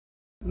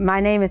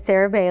My name is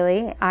Sarah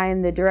Bailey. I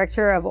am the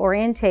Director of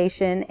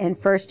Orientation and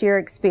First Year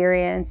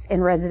Experience in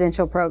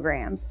Residential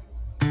Programs.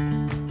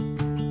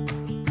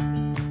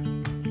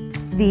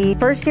 The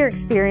First Year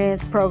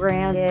Experience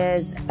program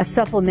is a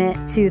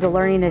supplement to the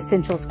Learning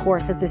Essentials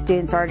course that the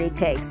students already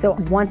take. So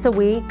once a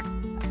week,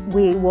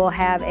 we will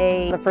have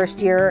a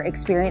First Year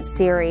Experience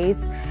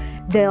series.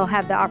 They'll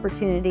have the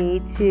opportunity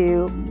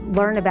to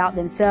learn about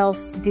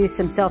themselves, do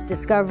some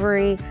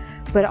self-discovery,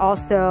 but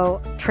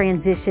also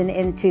transition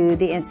into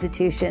the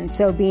institution.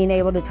 So being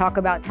able to talk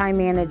about time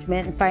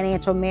management and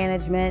financial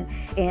management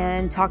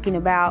and talking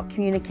about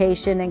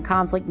communication and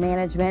conflict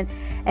management.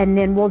 And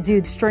then we'll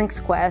do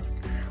Strengths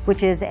Quest,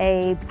 which is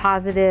a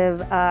positive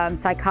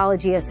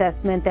psychology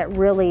assessment that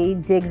really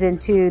digs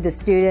into the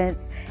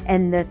students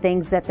and the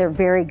things that they're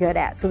very good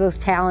at. So those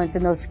talents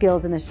and those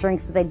skills and the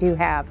strengths that they do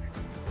have.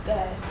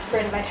 The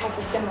friend might have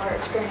a similar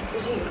experience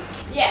as you.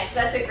 Yes,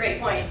 that's a great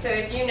point. So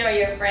if you know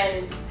your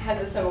friend has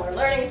a similar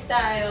learning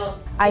style.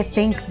 I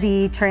think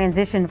the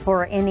transition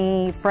for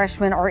any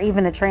freshman or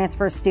even a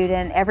transfer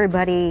student,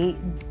 everybody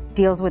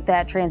deals with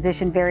that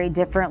transition very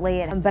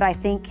differently. But I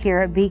think here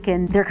at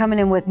Beacon, they're coming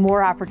in with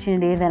more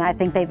opportunity than I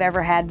think they've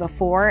ever had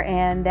before,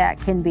 and that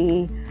can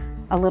be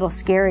a little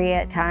scary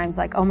at times,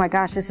 like, oh my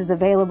gosh, this is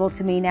available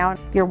to me now.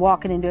 You're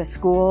walking into a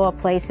school, a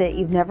place that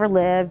you've never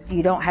lived.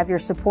 You don't have your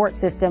support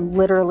system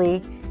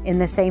literally in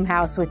the same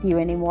house with you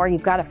anymore.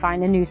 You've got to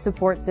find a new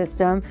support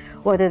system,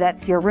 whether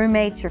that's your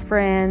roommates, your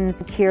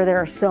friends. Here there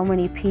are so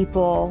many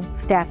people,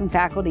 staff and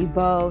faculty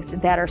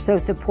both, that are so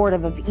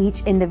supportive of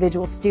each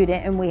individual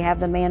student, and we have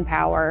the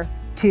manpower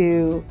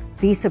to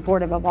be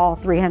supportive of all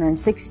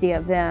 360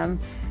 of them,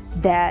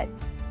 that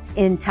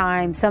in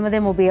time, some of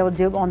them will be able to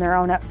do it on their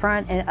own up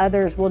front, and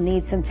others will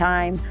need some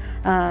time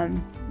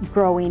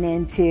growing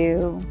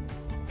into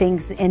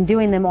things and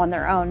doing them on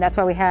their own. That's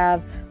why we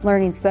have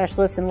learning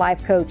specialists and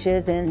life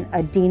coaches and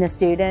a dean of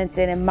students,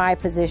 and in my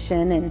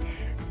position, and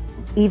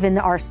even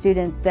our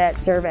students that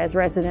serve as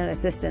resident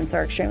assistants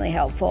are extremely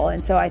helpful.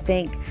 And so I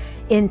think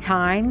in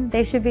time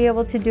they should be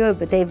able to do it,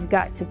 but they've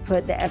got to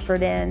put the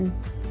effort in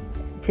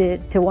to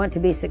want to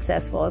be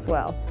successful as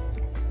well.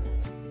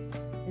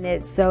 And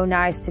it's so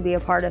nice to be a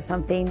part of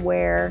something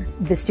where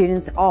the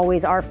students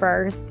always are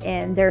first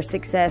and their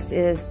success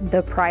is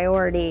the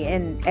priority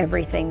in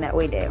everything that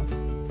we do.